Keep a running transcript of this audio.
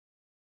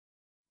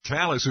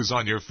Calluses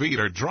on your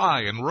feet are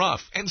dry and rough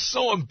and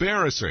so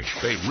embarrassing.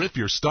 They rip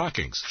your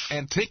stockings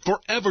and take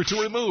forever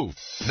to remove.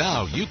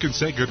 Now you can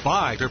say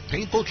goodbye to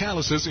painful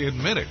calluses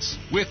in minutes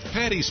with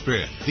Pedi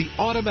Spin, the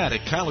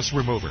automatic callus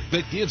remover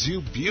that gives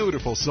you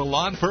beautiful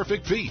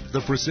salon-perfect feet.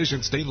 The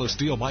precision stainless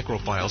steel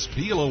microfiles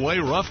peel away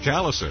rough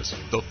calluses.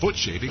 The foot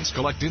shavings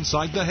collect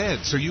inside the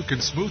head so you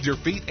can smooth your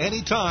feet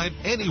anytime,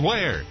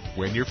 anywhere.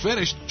 When you're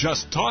finished,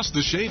 just toss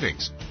the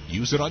shavings.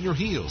 Use it on your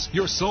heels,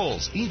 your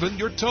soles, even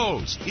your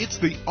toes. It's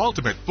the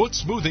ultimate foot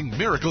smoothing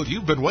miracle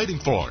you've been waiting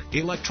for.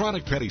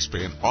 Electronic Pedi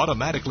Spin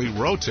automatically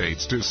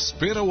rotates to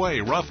spin away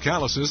rough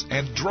calluses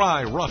and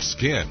dry, rough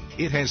skin.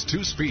 It has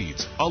 2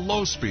 speeds, a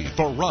low speed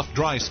for rough,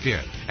 dry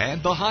skin,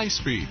 and the high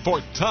speed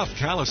for tough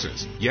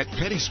calluses. Yet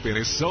Pedi Spin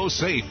is so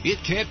safe, it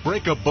can't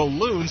break a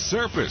balloon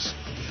surface.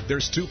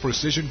 There's 2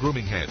 precision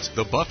grooming heads.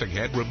 The buffing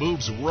head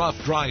removes rough,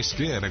 dry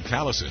skin and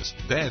calluses.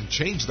 Then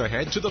change the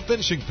head to the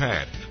finishing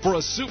pad for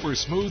a super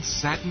smooth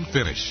satin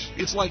finish.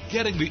 It's like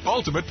getting the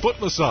ultimate foot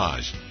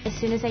massage. As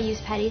soon as I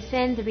used Pedi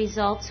Spin, the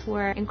results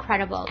were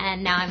incredible,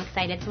 and now I'm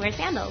excited to wear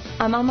sandals.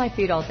 I'm on my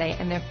feet all day,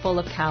 and they're full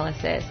of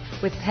calluses.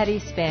 With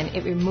Pedi Spin,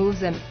 it removes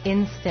them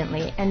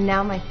instantly, and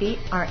now my feet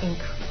are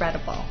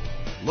incredible.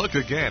 Look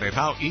again at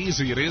how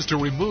easy it is to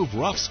remove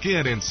rough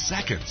skin in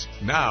seconds.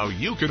 Now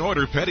you can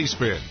order Pedi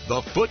Spin,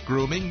 the foot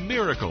grooming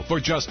miracle, for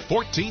just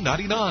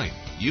 $14.99.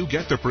 You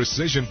get the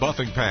precision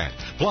buffing pad,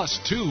 plus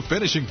 2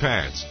 finishing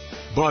pads.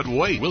 But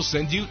wait, we'll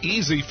send you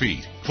Easy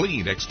Feet.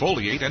 Clean,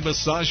 exfoliate, and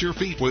massage your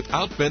feet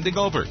without bending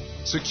over.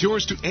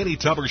 Secures to any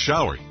tub or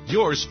shower.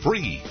 Yours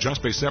free.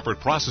 Just pay separate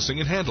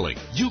processing and handling.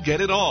 You get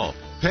it all.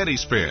 Pedi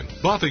Spin,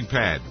 buffing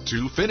pad,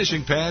 2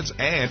 finishing pads,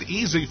 and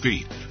Easy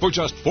Feet for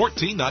just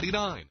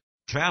 $14.99.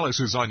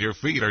 Calluses on your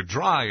feet are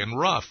dry and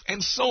rough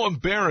and so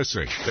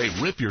embarrassing. They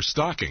rip your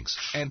stockings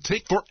and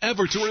take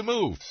forever to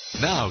remove.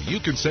 Now you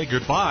can say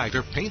goodbye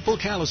to painful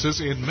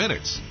calluses in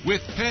minutes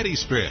with Pedi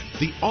Spin,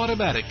 the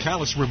automatic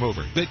callus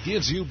remover that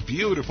gives you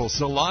beautiful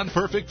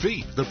salon-perfect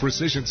feet. The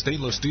precision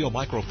stainless steel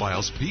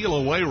microfiles peel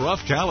away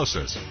rough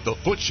calluses. The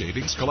foot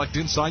shavings collect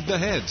inside the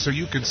head so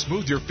you can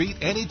smooth your feet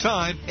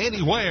anytime,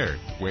 anywhere.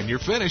 When you're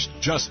finished,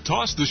 just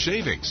toss the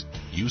shavings.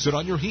 Use it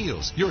on your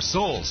heels, your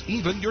soles,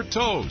 even your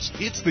toes.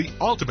 It's the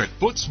ultimate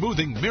foot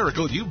smoothing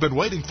miracle you've been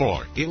waiting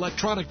for.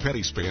 Electronic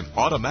Pedi Spin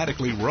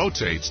automatically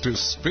rotates to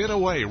spin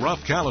away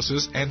rough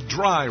calluses and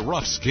dry,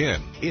 rough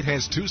skin. It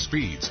has 2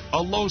 speeds, a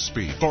low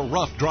speed for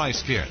rough, dry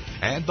skin,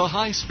 and the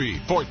high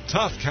speed for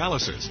tough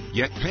calluses.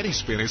 Yet Pedi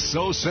Spin is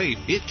so safe,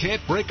 it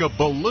can't break a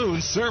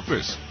balloon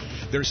surface.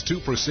 There's 2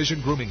 precision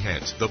grooming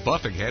heads. The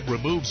buffing head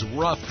removes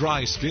rough,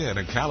 dry skin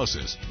and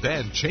calluses.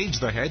 Then change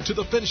the head to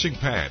the finishing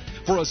pad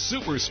for a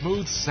super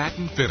smooth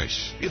satin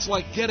finish. It's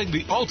like getting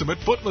the ultimate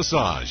foot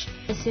massage.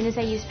 As soon as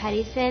I used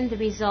Pedi Spin, the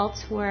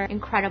results were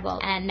incredible,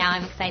 and now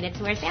I'm excited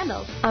to wear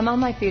sandals. I'm on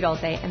my feet all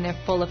day, and they're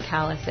full of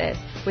calluses.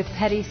 With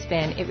Pedi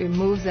Spin, it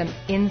removes them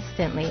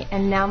instantly,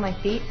 and now my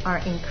feet are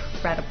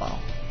incredible.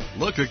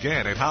 Look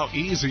again at how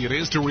easy it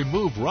is to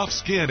remove rough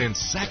skin in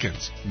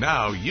seconds.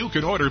 Now you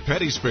can order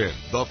Pedi Spin,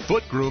 the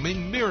foot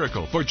grooming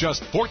miracle, for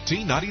just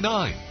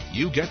 $14.99.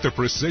 You get the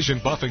precision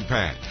buffing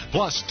pad,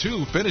 plus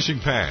 2 finishing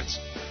pads.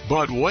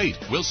 But wait,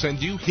 we'll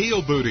send you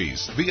Heel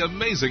Booties, the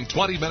amazing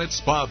 20-minute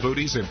spa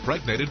booties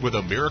impregnated with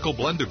a miracle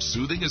blend of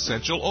soothing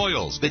essential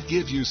oils that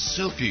give you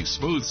silky,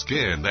 smooth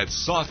skin that's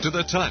soft to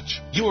the touch.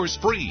 Yours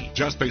free.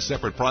 Just pay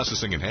separate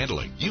processing and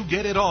handling. You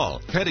get it all.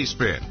 Pedi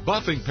Spin,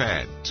 buffing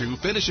pad, 2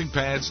 finishing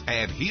pads,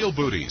 and Heel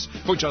Booties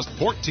for just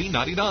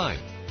 $14.99.